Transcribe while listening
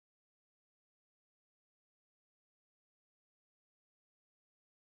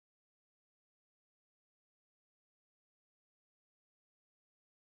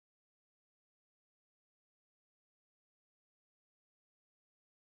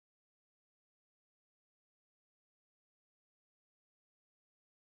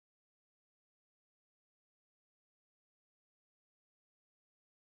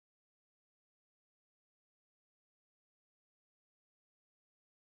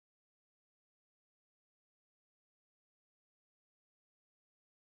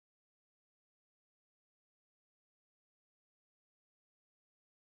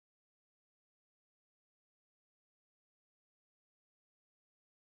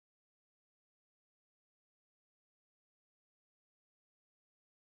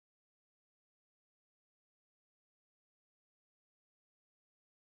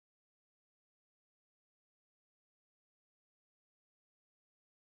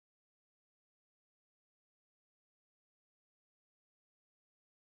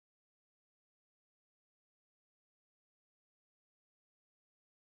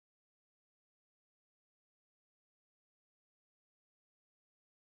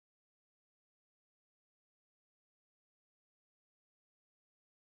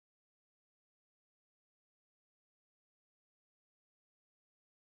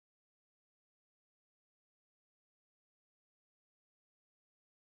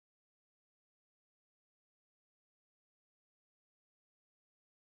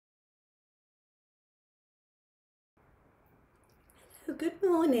good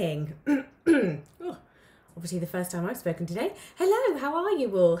morning. Oh, obviously the first time I've spoken today. Hello, how are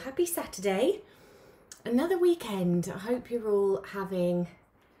you all? Happy Saturday. Another weekend. I hope you're all having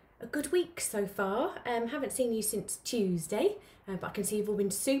a good week so far. Haven't seen you since Tuesday, but I can see you've all been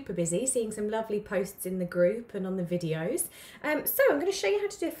super busy, seeing some lovely posts in the group and on the videos. So I'm going to show you how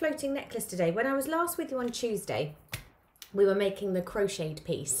to do a floating necklace today. When I was last with you on Tuesday, we were making the crocheted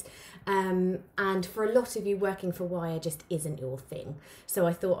piece. And for a lot of you, working for wire just isn't your thing. So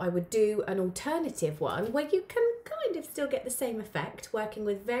I thought I would do an alternative one where you can kind of still get the same effect, working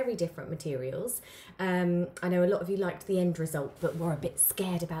with very different materials. I know a lot of you liked the end result, but were a bit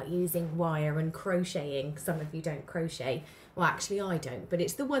scared about using wire and crocheting. Some of you don't crochet. Well, actually I don't, but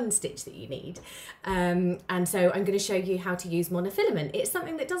it's the one stitch that you need. And so I'm going to show you how to use monofilament. It's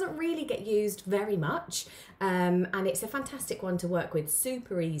something that doesn't really get used very much, and it's a fantastic one to work with,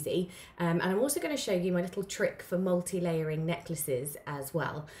 super easy. And I'm also going to show you my little trick for multi-layering necklaces as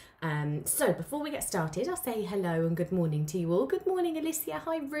well. So before we get started, I'll say hello and good morning to you all. Good morning, Alicia.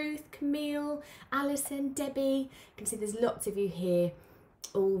 Hi, Ruth, Camille, Alison, Debbie. You can see there's lots of you here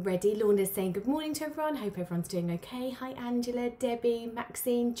already. Lorna's saying good morning to everyone. Hope everyone's doing okay. Hi Angela, Debbie,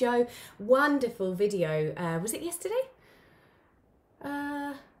 Maxine, Joe. Wonderful video. Was it yesterday?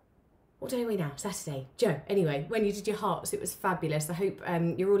 What day are we now? Saturday. Joe, anyway, when you did your hearts, it was fabulous. I hope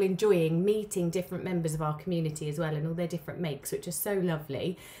you're all enjoying meeting different members of our community as well and all their different makes, which are so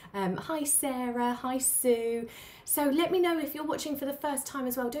lovely. Hi Sarah, hi Sue. So let me know if you're watching for the first time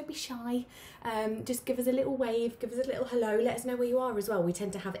as well. Don't be shy. Just give us a little wave, give us a little hello. Let us know where you are as well. We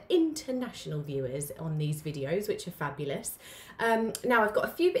tend to have international viewers on these videos, which are fabulous. Now I've got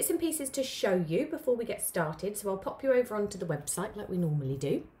a few bits and pieces to show you before we get started. So I'll pop you over onto the website like we normally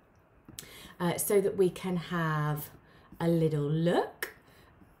do. So that we can have a little look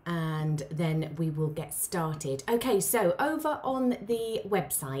and then we will get started. Okay, so over on the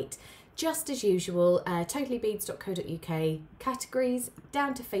website, just as usual, totallybeads.co.uk, categories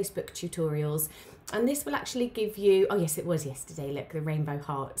down to Facebook tutorials. And this will actually give you, oh yes, it was yesterday, look, the rainbow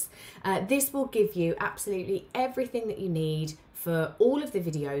hearts. This will give you absolutely everything that you need for all of the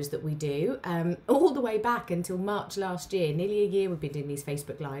videos that we do, all the way back until March last year. Nearly a year we've been doing these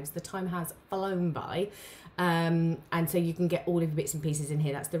Facebook Lives. The time has flown by. And so you can get all of the bits and pieces in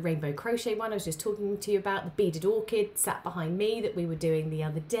here. That's the rainbow crochet one I was just talking to you about, the beaded orchid sat behind me that we were doing the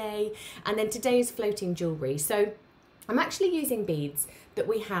other day. And then today's floating jewellery. So I'm actually using beads that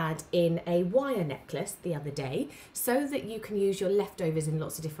we had in a wire necklace the other day so that you can use your leftovers in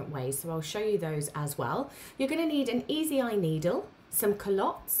lots of different ways. So I'll show you those as well. You're going to need an easy eye needle, some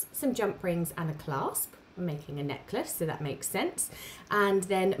culottes, some jump rings and a clasp. I'm making a necklace, so that makes sense. And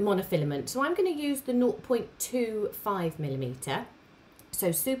then monofilament. So I'm going to use the 0.25mm.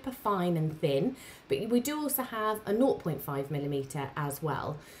 So super fine and thin, but we do also have a 0.5mm as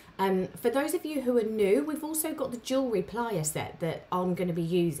well. For those of you who are new, we've also got the jewellery plier set that I'm going to be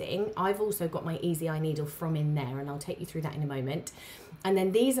using. I've also got my easy eye needle from in there and I'll take you through that in a moment. And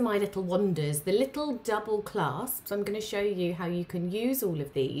then these are my little wonders, the little double clasps. I'm going to show you how you can use all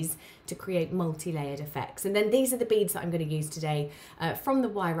of these to create multi-layered effects. And then these are the beads that I'm going to use today from the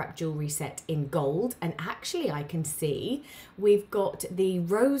Wire Wrap jewellery set in gold. And actually I can see we've got the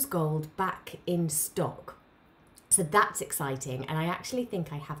rose gold back in stock. So that's exciting, and I actually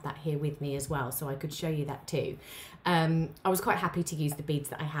think I have that here with me as well, so I could show you that too. I was quite happy to use the beads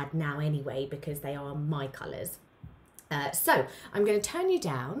that I had now anyway, because they are my colours. So I'm going to turn you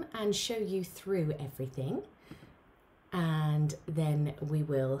down and show you through everything, and then we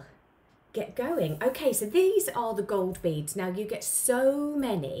will get going. Okay, so these are the gold beads. Now you get so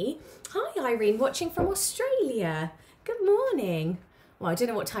many. Hi Irene, watching from Australia. Good morning. Well, I don't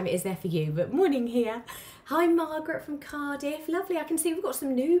know what time it is there for you, but morning here. Hi, Margaret from Cardiff. Lovely. I can see we've got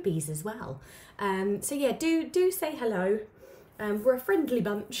some newbies as well. So yeah, do say hello. We're a friendly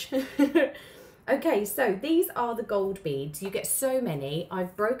bunch. Okay, so these are the gold beads. You get so many.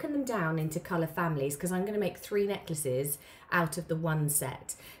 I've broken them down into colour families because I'm going to make 3 necklaces out of the one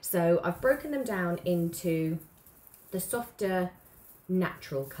set. So I've broken them down into the softer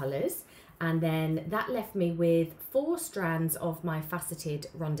natural colours. And then that left me with 4 strands of my faceted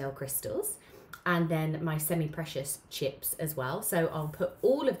rondelle crystals and then my semi-precious chips as well. So I'll put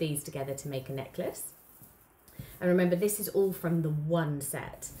all of these together to make a necklace. And remember, this is all from the one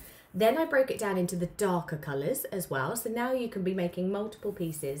set. Then I broke it down into the darker colours as well. So now you can be making multiple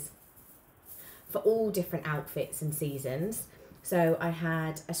pieces for all different outfits and seasons. So I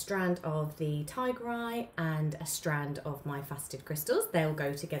had a strand of the tiger eye and a strand of my faceted crystals. They'll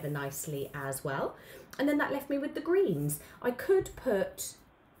go together nicely as well. And then that left me with the greens. I could put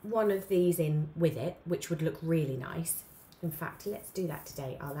one of these in with it, which would look really nice. In fact, let's do that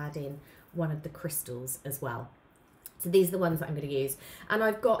today. I'll add in one of the crystals as well. So these are the ones that I'm going to use. And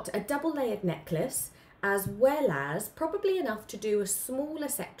I've got a double layered necklace, as well as probably enough to do a smaller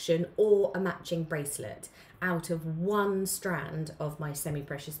section or a matching bracelet out of one strand of my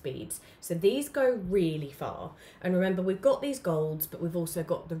semi-precious beads. So these go really far. And remember, we've got these golds, but we've also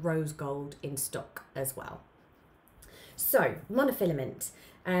got the rose gold in stock as well. So monofilament.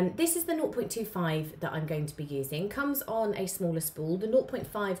 This is the 0.25 that I'm going to be using. Comes on a smaller spool. The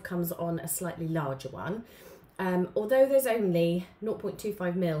 0.5 comes on a slightly larger one. Although there's only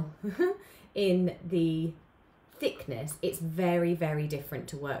 0.25 mil in the thickness, it's very, very different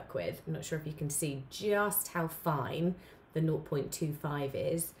to work with. I'm not sure if you can see just how fine the 0.25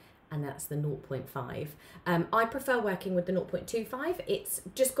 is, and that's the 0.5. I prefer working with the 0.25. It's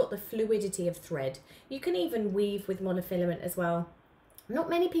just got the fluidity of thread. You can even weave with monofilament as well. Not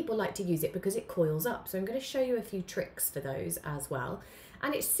many people like to use it because it coils up, so I'm going to show you a few tricks for those as well.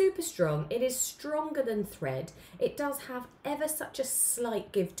 And it's super strong. It is stronger than thread. It does have ever such a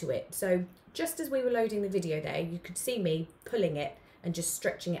slight give to it. So just as we were loading the video there, you could see me pulling it and just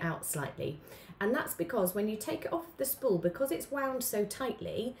stretching it out slightly. And that's because when you take it off the spool, because it's wound so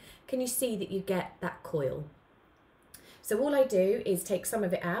tightly, can you see that you get that coil? So all I do is take some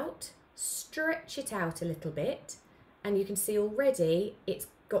of it out, stretch it out a little bit, and you can see already it's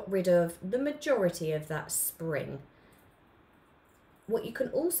got rid of the majority of that spring. What you can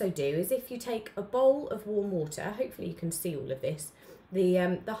also do is if you take a bowl of warm water, hopefully you can see all of this.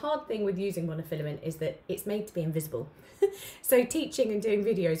 The hard thing with using monofilament is that it's made to be invisible. So teaching and doing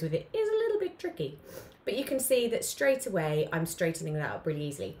videos with it is a little bit tricky. But you can see that straight away I'm straightening that up really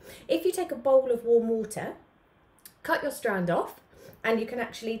easily. If you take a bowl of warm water, cut your strand off, and you can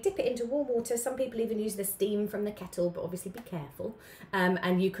actually dip it into warm water. Some people even use the steam from the kettle, but obviously be careful.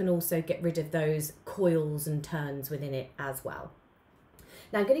 And you can also get rid of those coils and turns within it as well.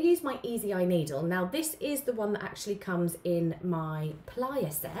 Now I'm going to use my Easy Eye needle. Now this is the one that actually comes in my plier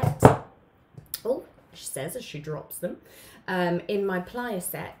set. Oh, she says as she drops them. In my plier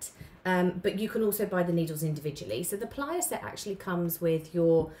set. But you can also buy the needles individually. So the plier set actually comes with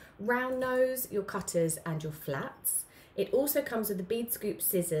your round nose, your cutters and your flats. It also comes with the bead scoop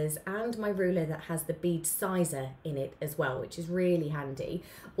scissors and my ruler that has the bead sizer in it as well, which is really handy,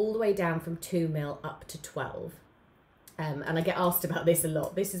 all the way down from 2 mil up to 12. And I get asked about this a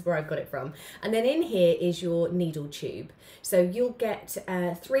lot. This is where I've got it from. And then in here is your needle tube. So you'll get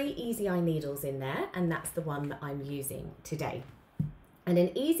 3 Easy Eye needles in there, and that's the one that I'm using today. And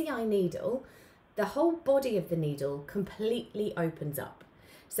an Easy Eye needle, the whole body of the needle completely opens up.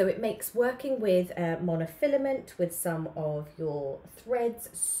 So it makes working with monofilament with some of your threads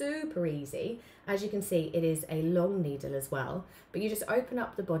super easy. As you can see, it is a long needle as well, but you just open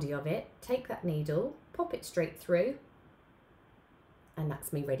up the body of it, take that needle, pop it straight through, and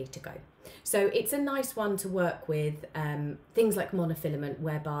that's me ready to go. So it's a nice one to work with things like monofilament,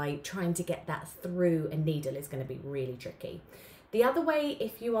 whereby trying to get that through a needle is going to be really tricky. The other way,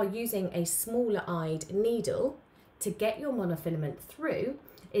 if you are using a smaller eyed needle to get your monofilament through,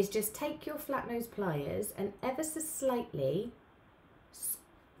 is just take your flat nose pliers and ever so slightly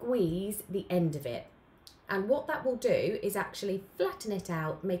squeeze the end of it. And what that will do is actually flatten it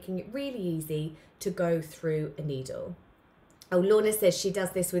out, making it really easy to go through a needle. Oh, Lorna says she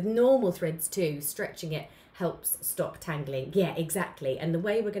does this with normal threads too. Stretching it helps stop tangling. Yeah, exactly. And the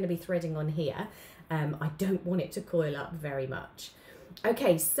way we're going to be threading on here, I don't want it to coil up very much.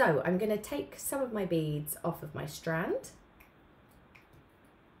 Okay, so I'm going to take some of my beads off of my strand.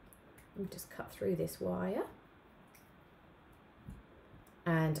 And just cut through this wire.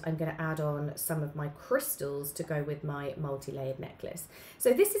 And I'm going to add on some of my crystals to go with my multi-layered necklace.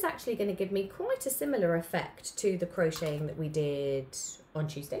 So this is actually going to give me quite a similar effect to the crocheting that we did on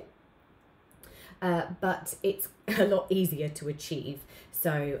Tuesday. But it's a lot easier to achieve.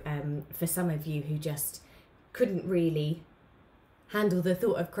 So for some of you who just couldn't really handle the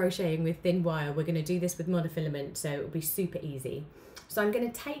thought of crocheting with thin wire, we're going to do this with monofilament, so it'll be super easy. So I'm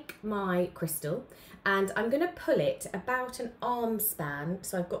going to take my crystal and I'm going to pull it about an arm span.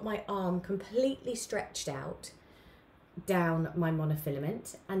 So I've got my arm completely stretched out down my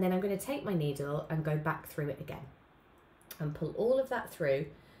monofilament, and then I'm going to take my needle and go back through it again and pull all of that through.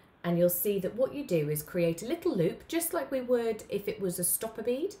 And you'll see that what you do is create a little loop, just like we would if it was a stopper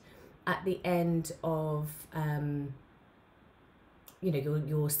bead at the end of you know,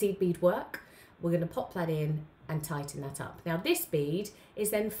 your seed bead work. We're going to pop that in and tighten that up. Now this bead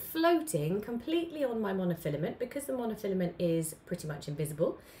is then floating completely on my monofilament because the monofilament is pretty much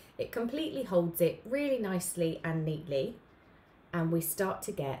invisible. It completely holds it really nicely and neatly. and we start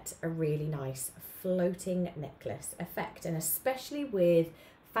to get a really nice floating necklace effect. And especially with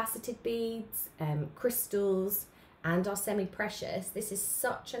faceted beads, crystals, and our semi-precious, this is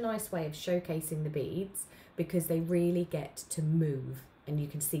such a nice way of showcasing the beads because they really get to move and you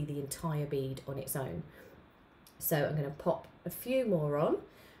can see the entire bead on its own. So I'm going to pop a few more on.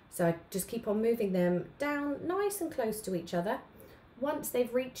 So I just keep on moving them down nice and close to each other. Once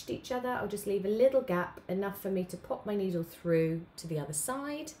they've reached each other, I'll just leave a little gap, enough for me to pop my needle through to the other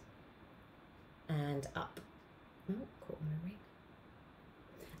side and up. Oh, caught my ring.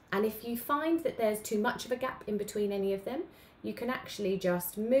 And if you find that there's too much of a gap in between any of them, you can actually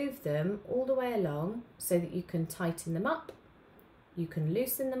just move them all the way along so that you can tighten them up, you can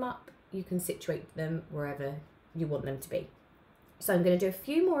loosen them up, you can situate them wherever you want them to be. So I'm going to do a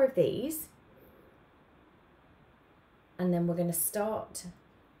few more of these, and then we're going to start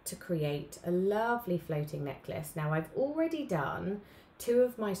to create a lovely floating necklace. Now I've already done 2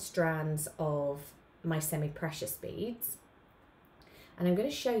 of my strands of my semi-precious beads, and I'm going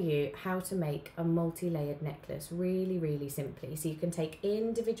to show you how to make a multi-layered necklace really, really simply. So you can take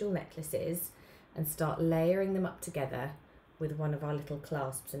individual necklaces and start layering them up together with one of our little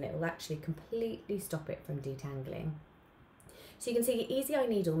clasps, and it will actually completely stop it from detangling. So you can see your Easy Eye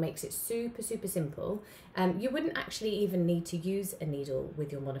needle makes it super, super simple. You wouldn't actually even need to use a needle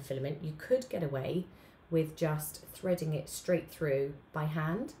with your monofilament. You could get away with just threading it straight through by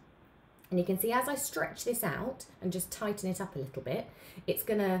hand. And you can see as I stretch this out and just tighten it up a little bit, it's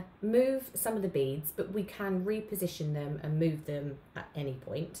gonna move some of the beads, but we can reposition them and move them at any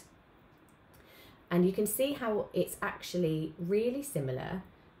point. And you can see how it's actually really similar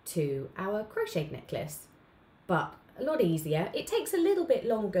to our crocheted necklace, but a lot easier. It takes a little bit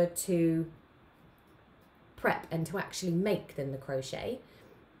longer to prep and to actually make than the crochet.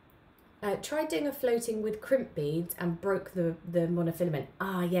 Tried doing a floating with crimp beads and broke the monofilament.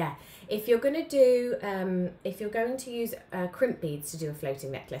 Ah, yeah. If you're going to do, if you're going to use crimp beads to do a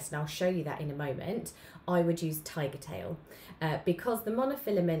floating necklace, and I'll show you that in a moment, I would use tiger tail because the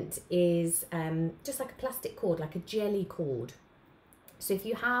monofilament is just like a plastic cord, like a jelly cord. So if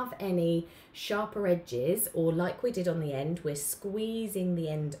you have any sharper edges, or like we did on the end, we're squeezing the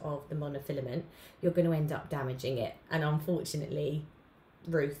end of the monofilament, you're going to end up damaging it. And unfortunately,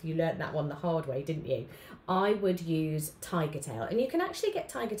 Ruth, you learnt that one the hard way, didn't you? I would use tiger tail, and you can actually get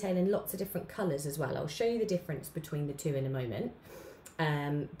tiger tail in lots of different colours as well. I'll show you the difference between the two in a moment.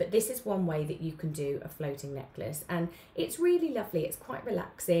 But this is one way that you can do a floating necklace, and it's really lovely. It's quite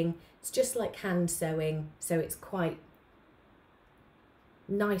relaxing. It's just like hand sewing, so it's quite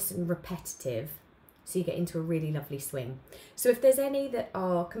nice and repetitive, so you get into a really lovely swing. So if there's any that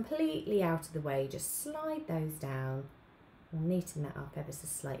are completely out of the way, just slide those down. We'll neaten that up ever so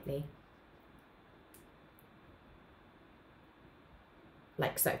slightly,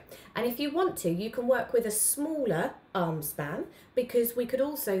 like so. And if you want to, you can work with a smaller arm span, because we could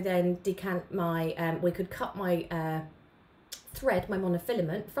also then decant my, we could cut my thread, my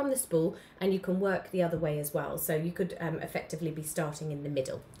monofilament, from the spool, and you can work the other way as well. So you could effectively be starting in the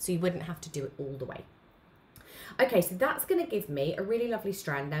middle, so you wouldn't have to do it all the way. Okay, so that's going to give me a really lovely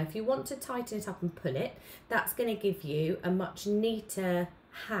strand. Now, if you want to tighten it up and pull it, that's going to give you a much neater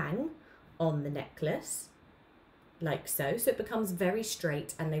hang on the necklace, like so. So it becomes very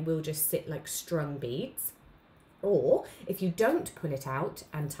straight, and they will just sit like strung beads. Or if you don't pull it out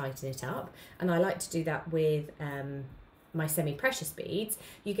and tighten it up, and I like to do that with my semi-precious beads,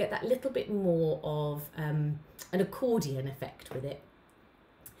 you get that little bit more of an accordion effect with it.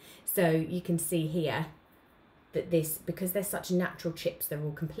 So you can see here that this, because they're such natural chips, they're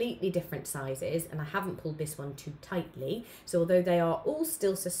all completely different sizes, and I haven't pulled this one too tightly. So although they are all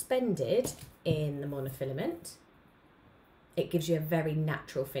still suspended in the monofilament, it gives you a very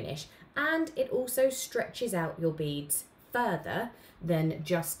natural finish, and it also stretches out your beads further than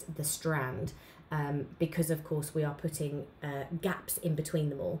just the strand, because of course we are putting gaps in between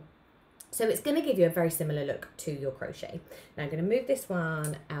them all. So it's going to give you a very similar look to your crochet. Now I'm going to move this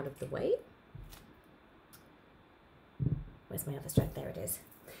one out of the way. Where's my other strand? There it is.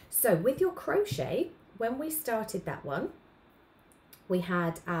 So with your crochet, when we started that one, we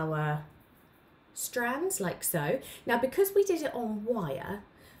had our strands like so. Now, because we did it on wire,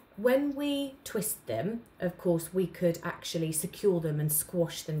 when we twist them, of course, we could actually secure them and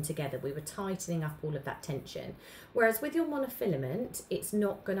squash them together. We were tightening up all of that tension. Whereas with your monofilament, it's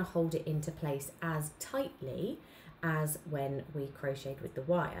not going to hold it into place as tightly as when we crocheted with the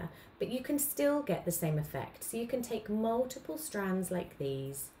wire, but you can still get the same effect. So you can take multiple strands like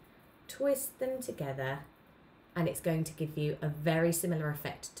these, twist them together, and it's going to give you a very similar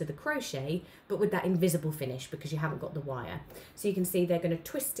effect to the crochet, but with that invisible finish because you haven't got the wire. So you can see they're going to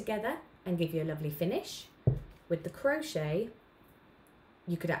twist together and give you a lovely finish. With the crochet,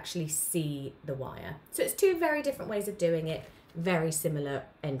 you could actually see the wire. So it's two very different ways of doing it, very similar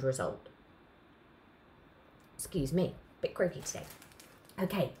end result. Excuse me, a bit croaky today.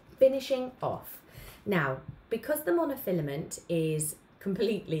 Okay, finishing off. Now, because the monofilament is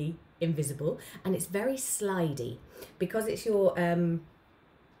completely invisible and it's very slidey, because it's your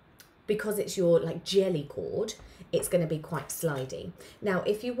like jelly cord, it's going to be quite slidey. Now,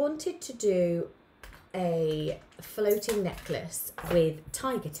 if you wanted to do a floating necklace with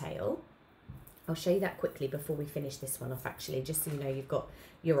tiger tail, I'll show you that quickly before we finish this one off, actually, just so you know you've got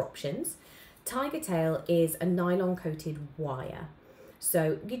your options. Tiger tail is a nylon coated wire.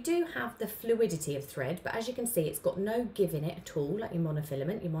 So you do have the fluidity of thread, but as you can see, it's got no give in it at all, like your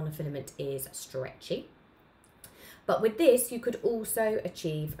monofilament. Your monofilament is stretchy. But with this, you could also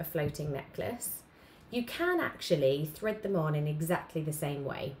achieve a floating necklace. You can actually thread them on in exactly the same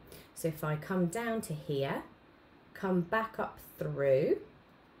way. So if I come down to here, come back up through,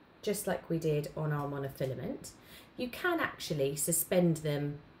 just like we did on our monofilament, you can actually suspend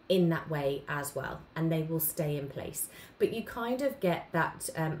them in that way as well, and they will stay in place. But you kind of get that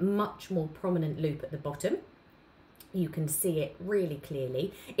much more prominent loop at the bottom. You can see it really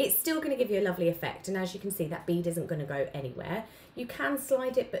clearly. It's still going to give you a lovely effect, and as you can see, that bead isn't going to go anywhere. You can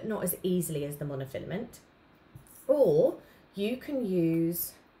slide it, but not as easily as the monofilament. Or you can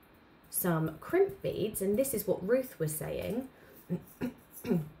use some crimp beads, and this is what Ruth was saying.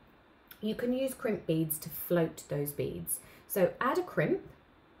 You can use crimp beads to float those beads. So add a crimp,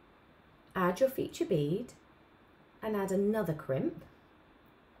 add your feature bead, and add another crimp.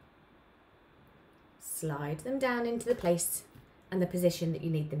 Slide them down into the place and the position that you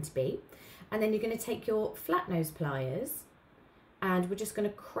need them to be. And then you're going to take your flat nose pliers and we're just going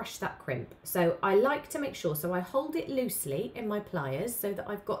to crush that crimp. So I like to make sure, so I hold it loosely in my pliers so that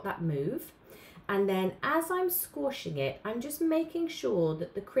I've got that move. And then as I'm squashing it, I'm just making sure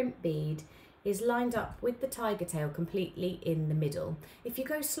that the crimp bead is lined up with the tiger tail completely in the middle. If you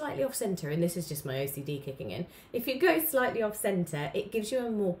go slightly off center, and this is just my OCD kicking in, if you go slightly off center, it gives you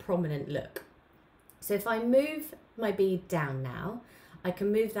a more prominent look. So if I move my bead down now, I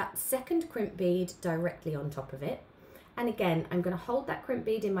can move that second crimp bead directly on top of it. And again, I'm going to hold that crimp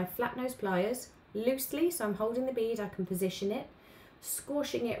bead in my flat nose pliers loosely, so I'm holding the bead, I can position it,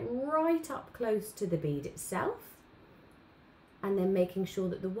 squashing it right up close to the bead itself, and then making sure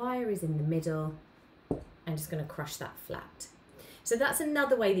that the wire is in the middle. I'm just going to crush that flat. So that's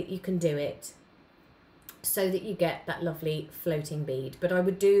another way that you can do it so that you get that lovely floating bead. But I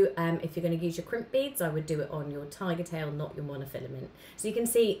would do, if you're going to use your crimp beads, I would do it on your tiger tail, not your monofilament. So you can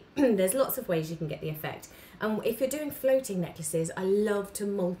see there's lots of ways you can get the effect. And if you're doing floating necklaces, I love to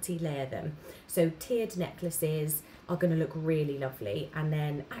multi-layer them. So tiered necklaces are going to look really lovely. And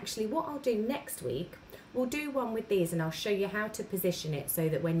then actually what I'll do next week, we'll do one with these and I'll show you how to position it so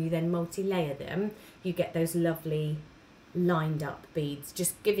that when you then multi-layer them, you get those lovely lined up beads,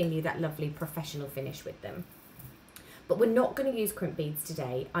 just giving you that lovely professional finish with them. But we're not going to use crimp beads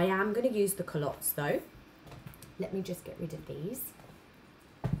today. I am going to use the culottes though. Let me just get rid of these.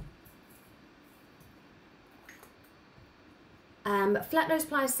 Flat nose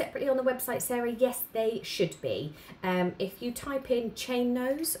pliers separately on the website, Sarah? Yes, they should be. If you type in chain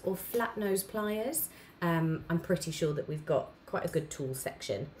nose or flat nose pliers, I'm pretty sure that we've got quite a good tool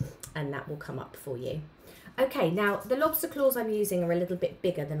section and that will come up for you. Okay, now the lobster claws I'm using are a little bit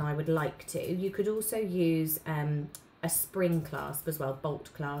bigger than I would like to. You could also use a spring clasp as well, bolt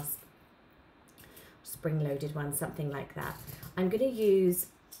clasp, spring loaded one, something like that. I'm going to use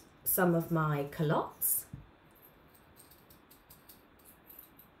some of my culottes.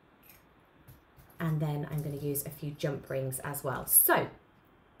 And then I'm going to use a few jump rings as well. So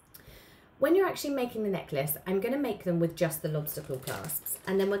when you're actually making the necklace, I'm going to make them with just the lobster claw clasps.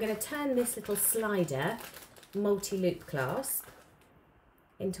 And then we're going to turn this little slider multi-loop clasp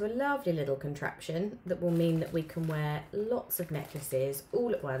into a lovely little contraption that will mean that we can wear lots of necklaces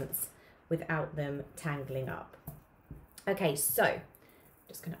all at once without them tangling up. Okay, so I'm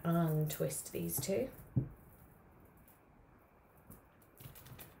just going to untwist these two.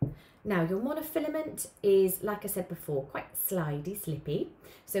 Now your monofilament is, like I said before, quite slidey, slippy.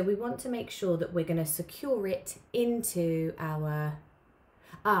 So we want to make sure that we're going to secure it into our...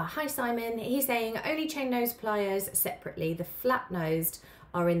 hi Simon, he's saying only chain nose pliers separately. The flat nosed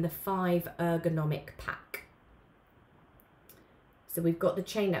are in the 5 ergonomic pack. So we've got the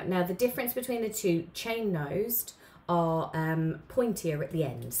chain nose. Now the difference between the two, chain nosed are pointier at the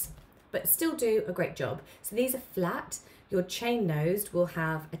ends, but still do a great job. So these are flat. Your chain nosed will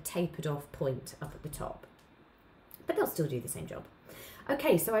have a tapered off point up at the top, but they'll still do the same job.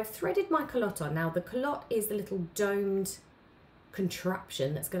 Okay, so I've threaded my culotte on. Now the culotte is the little domed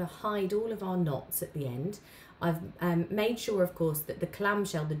contraption that's going to hide all of our knots at the end. I've made sure, of course, that the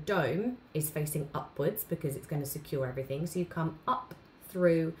clamshell, the dome, is facing upwards because it's going to secure everything. So you come up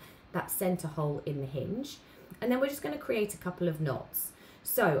through that centre hole in the hinge, and then we're just going to create a couple of knots.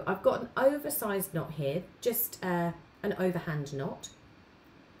 So I've got an oversized knot here, just an overhand knot.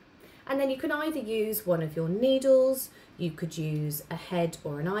 And then you can either use one of your needles, you could use a head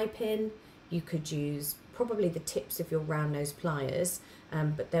or an eye pin, you could use probably the tips of your round nose pliers,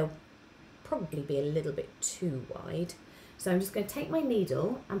 but they'll probably be a little bit too wide. So I'm just going to take my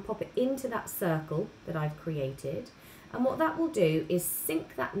needle and pop it into that circle that I've created. And what that will do is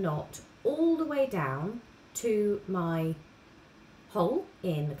sink that knot all the way down to my hole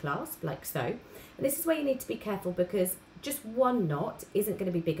in the clasp, like so. And this is where you need to be careful because just one knot isn't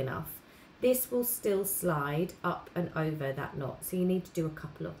going to be big enough. This will still slide up and over that knot, so you need to do a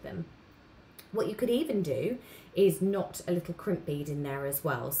couple of them. What you could even do is knot a little crimp bead in there as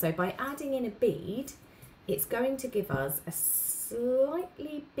well. So by adding in a bead, it's going to give us a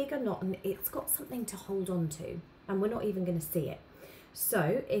slightly bigger knot, and it's got something to hold on to, and we're not even going to see it.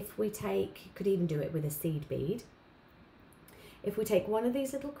 So if we take, you could even do it with a seed bead. If we take one of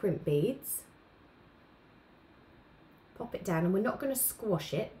these little crimp beads, pop it down, and we're not going to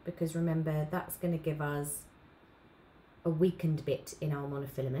squash it because remember that's going to give us a weakened bit in our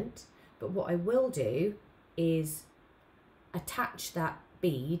monofilament. But what I will do is attach that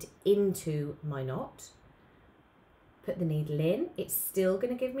bead into my knot, put the needle in. It's still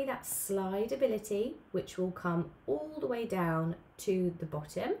going to give me that slide ability, which will come all the way down to the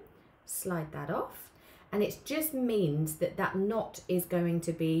bottom. Slide that off, and it just means that that knot is going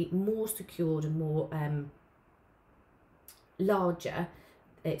to be more secured and more larger.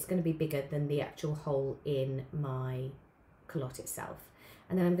 It's going to be bigger than the actual hole in my culotte itself.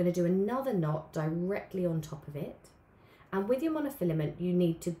 And then I'm going to do another knot directly on top of it. And with your monofilament, you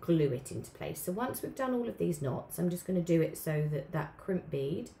need to glue it into place. So once we've done all of these knots, I'm just going to do it so that that crimp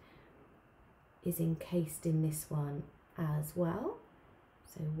bead is encased in this one as well.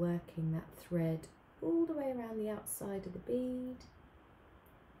 So working that thread all the way around the outside of the bead,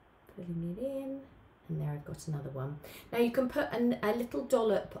 pulling it in, and there I've got another one. Now you can put a little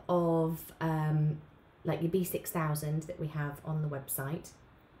dollop of like your B6000 that we have on the website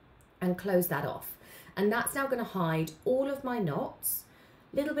and close that off. And that's now going to hide all of my knots,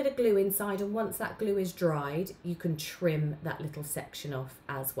 little bit of glue inside, and once that glue is dried, you can trim that little section off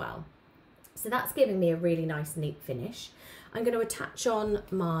as well. So that's giving me a really nice neat finish. I'm going to attach on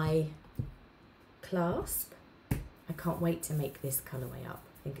my clasp. I can't wait to make this colourway up.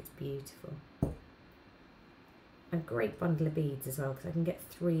 I think it's beautiful. A great bundle of beads as well, because I can get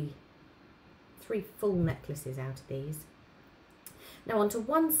three full necklaces out of these. Now onto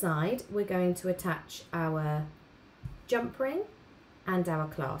one side, we're going to attach our jump ring and our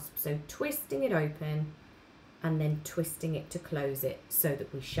clasp. So twisting it open and then twisting it to close it so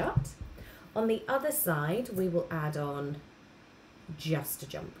that we shut. On the other side, we will add on just a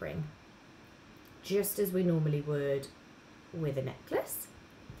jump ring, just as we normally would with a necklace.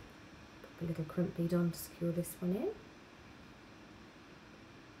 Put a little crimp bead on to secure this one in.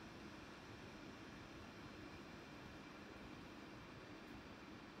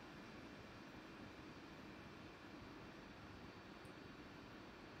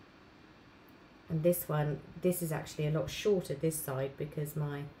 And this is actually a lot shorter this side because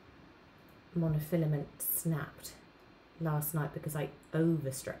my monofilament snapped last night because I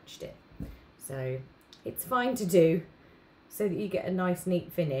overstretched it. So it's fine to do so that you get a nice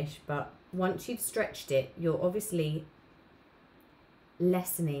neat finish, but once you've stretched it, you're obviously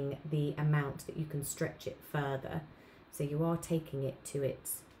lessening the amount that you can stretch it further. So you are taking it to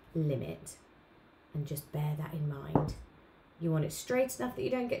its limit, and just bear that in mind. You want it straight enough that you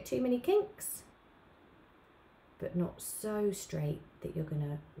don't get too many kinks, but not so straight that you're going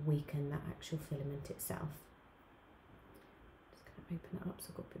to weaken that actual filament itself. Just going to open it up so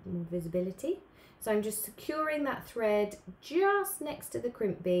I've got a bit more visibility. So I'm just securing that thread just next to the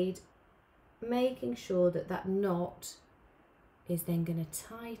crimp bead, making sure that that knot is then going to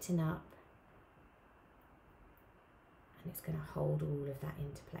tighten up, and it's going to hold all of that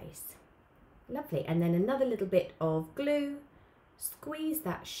into place. Lovely. And then another little bit of glue, squeeze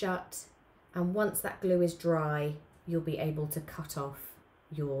that shut, and once that glue is dry, you'll be able to cut off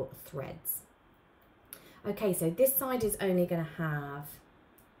your threads. Okay, so this side is only going to have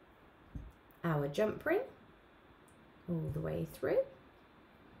our jump ring all the way through.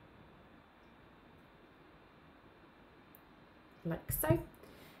 like so.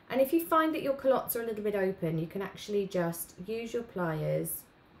 And if you find that your culottes are a little bit open, you can actually just use your pliers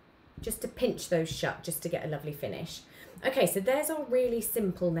just to pinch those shut, just to get a lovely finish. Okay, so there's our really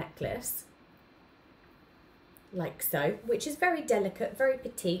simple necklace, like so, which is very delicate, very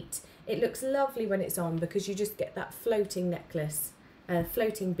petite. It looks lovely when it's on because you just get that floating necklace,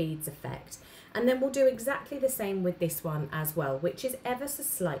 floating beads effect. And then we'll do exactly the same with this one as well, which is ever so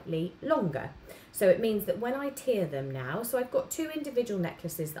slightly longer. So it means that when I tier them now, so I've got 2 individual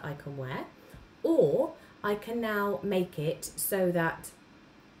necklaces that I can wear, or I can now make it so that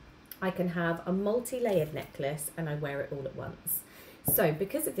I can have a multi-layered necklace and I wear it all at once. So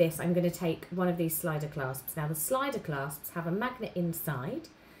because of this, I'm going to take one of these slider clasps. Now the slider clasps have a magnet inside,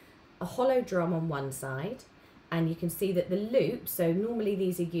 a hollow drum on one side, and you can see that the loop, so normally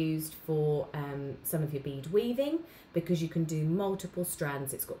these are used for some of your bead weaving because you can do multiple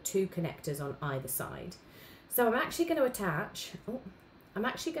strands. It's got 2 connectors on either side. So I'm actually going to attach,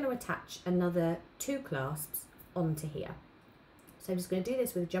 another 2 clasps onto here. So I'm just going to do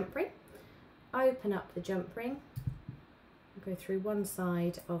this with a jump ring, open up the jump ring, go through one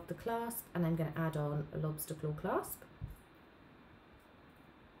side of the clasp, and I'm going to add on a lobster claw clasp.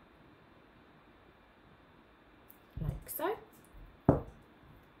 Like so.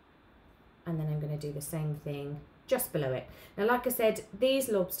 And then I'm going to do the same thing just below it. Now, like I said, these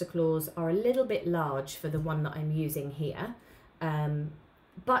lobster claws are a little bit large for the one that I'm using here.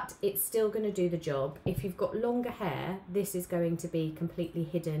 But it's still going to do the job. If you've got longer hair, this is going to be completely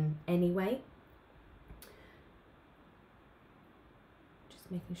hidden anyway.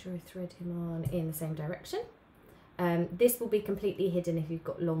 Just making sure I thread him on in the same direction. This will be completely hidden if you've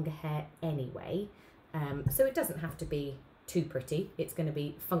got longer hair anyway. So it doesn't have to be too pretty. It's going to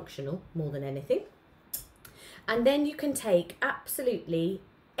be functional more than anything. And then you can take absolutely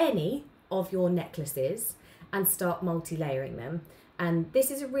any of your necklaces and start multi-layering them. And this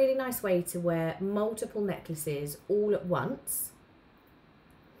is a really nice way to wear multiple necklaces all at once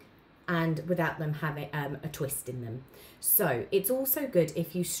and without them having a twist in them. So it's also good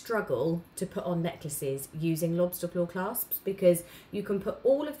if you struggle to put on necklaces using lobster claw clasps, because you can put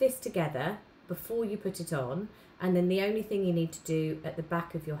all of this together before you put it on, and then the only thing you need to do at the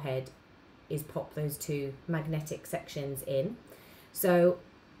back of your head is pop those 2 magnetic sections in. So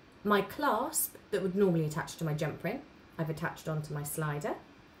my clasp that would normally attach to my jump ring, I've attached onto my slider,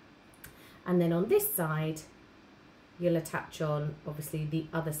 and then on this side you'll attach on obviously the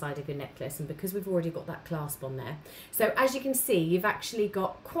other side of your necklace, and because we've already got that clasp on there, so as you can see you've actually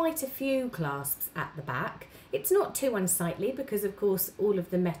got quite a few clasps at the back. It's not too unsightly because of course all of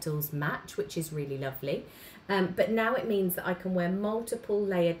the metals match, which is really lovely. But now it means that I can wear multiple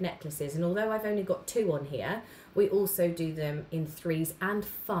layered necklaces, and although I've only got 2 on here, we also do them in 3s and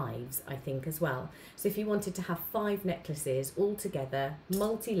 5s, I think, as well. So if you wanted to have 5 necklaces all together,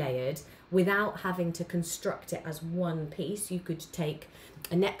 multi-layered, without having to construct it as one piece, you could take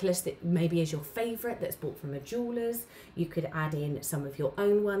a necklace that maybe is your favourite that's bought from a jeweller's. You could add in some of your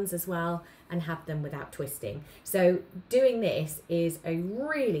own ones as well and have them without twisting. So doing this is a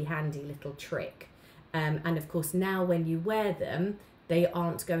really handy little trick. And of course now when you wear them, they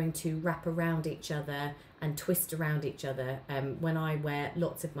aren't going to wrap around each other and twist around each other. When I wear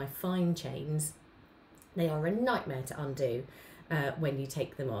lots of my fine chains, they are a nightmare to undo when you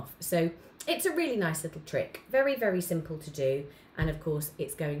take them off. So it's a really nice little trick, very, very simple to do. And of course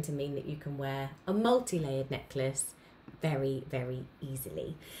it's going to mean that you can wear a multi-layered necklace very, very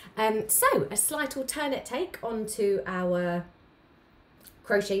easily. So a slight alternate take onto our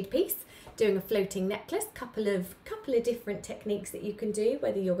crocheted piece, doing a floating necklace. Couple of different techniques that you can do,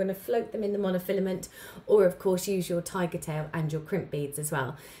 whether you're going to float them in the monofilament or of course use your tiger tail and your crimp beads as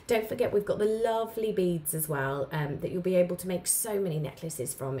well. Don't forget we've got the lovely beads as well that you'll be able to make so many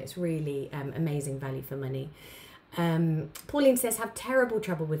necklaces from. It's really amazing value for money. Pauline says, have terrible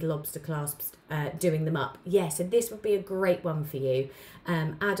trouble with lobster clasps doing them up. Yeah, so this would be a great one for you.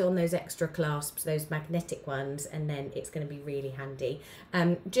 Add on those extra clasps, those magnetic ones, and then it's going to be really handy.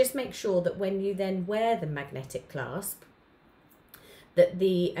 Just make sure that when you then wear the magnetic clasp, that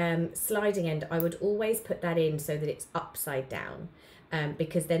the sliding end, I would always put that in so that it's upside down.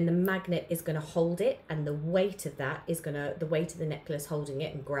 Because then the magnet is going to hold it, and the weight of that is going to, the weight of the necklace holding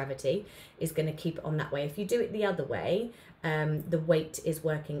it and gravity is going to keep it on that way. If you do it the other way, the weight is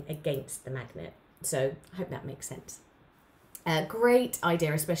working against the magnet. So I hope that makes sense. Great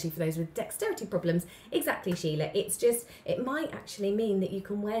idea, especially for those with dexterity problems. Exactly, Sheila. It's just, it might actually mean that you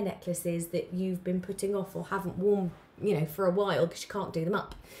can wear necklaces that you've been putting off or haven't worn, you know, for a while because you can't do them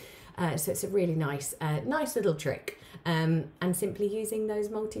up. So it's a really nice, nice little trick. and simply using those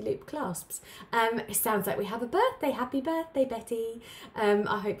multi-loop clasps. It sounds like we have a birthday. Happy birthday, Betty.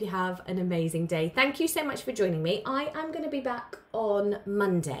 I hope you have an amazing day. Thank you so much for joining me. I am going to be back on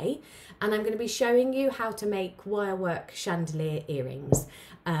Monday, and I'm going to be showing you how to make wire work chandelier earrings.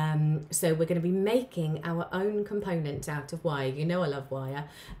 So we're going to be making our own component out of wire. You know I love wire,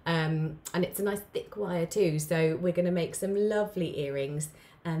 and it's a nice thick wire too, so we're going to make some lovely earrings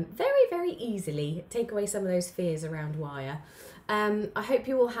very, very easily. Take away some of those fears around wire. I hope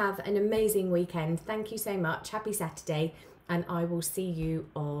you all have an amazing weekend. Thank you so much. Happy Saturday, and I will see you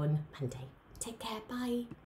on Monday. Take care. Bye.